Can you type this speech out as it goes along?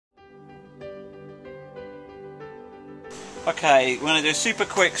Okay, we're going to do a super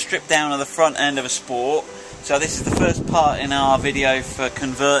quick strip down of the front end of a Sport. So this is the first part in our video for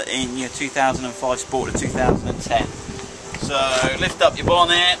converting your 2005 Sport to 2010. So lift up your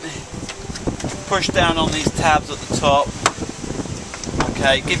bonnet, push down on these tabs at the top.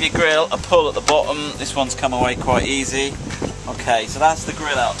 Okay, give your grille a pull at the bottom. This one's come away quite easy. Okay, so that's the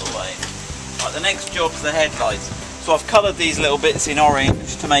grille out the way. Right, the next job's the headlights. So I've coloured these little bits in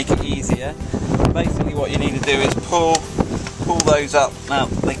orange to make it easier. Basically what you need to do is pull those up. Now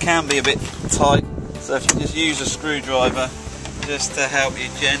they can be a bit tight, so if you just use a screwdriver just to help you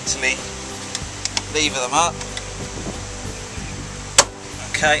gently lever them up.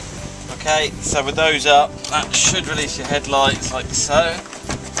 Okay, so with those up, that should release your headlights like so.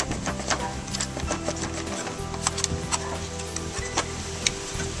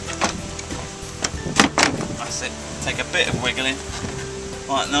 That's it, take a bit of wiggling.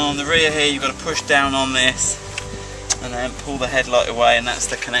 Right, now on the rear here you've got to push down on this and then pull the headlight away, and that's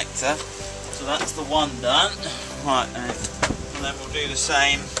the connector. So that's the one done. Right, and then we'll do the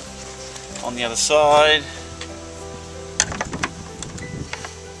same on the other side.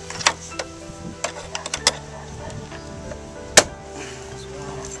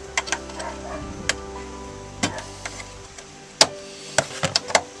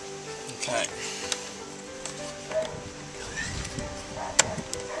 Okay.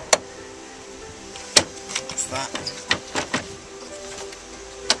 That's that.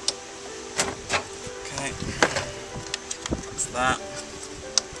 Okay. That's that.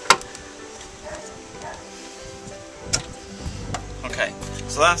 Okay,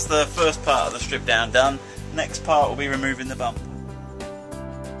 so that's the first part of the strip down done. Next part will be removing the bumper.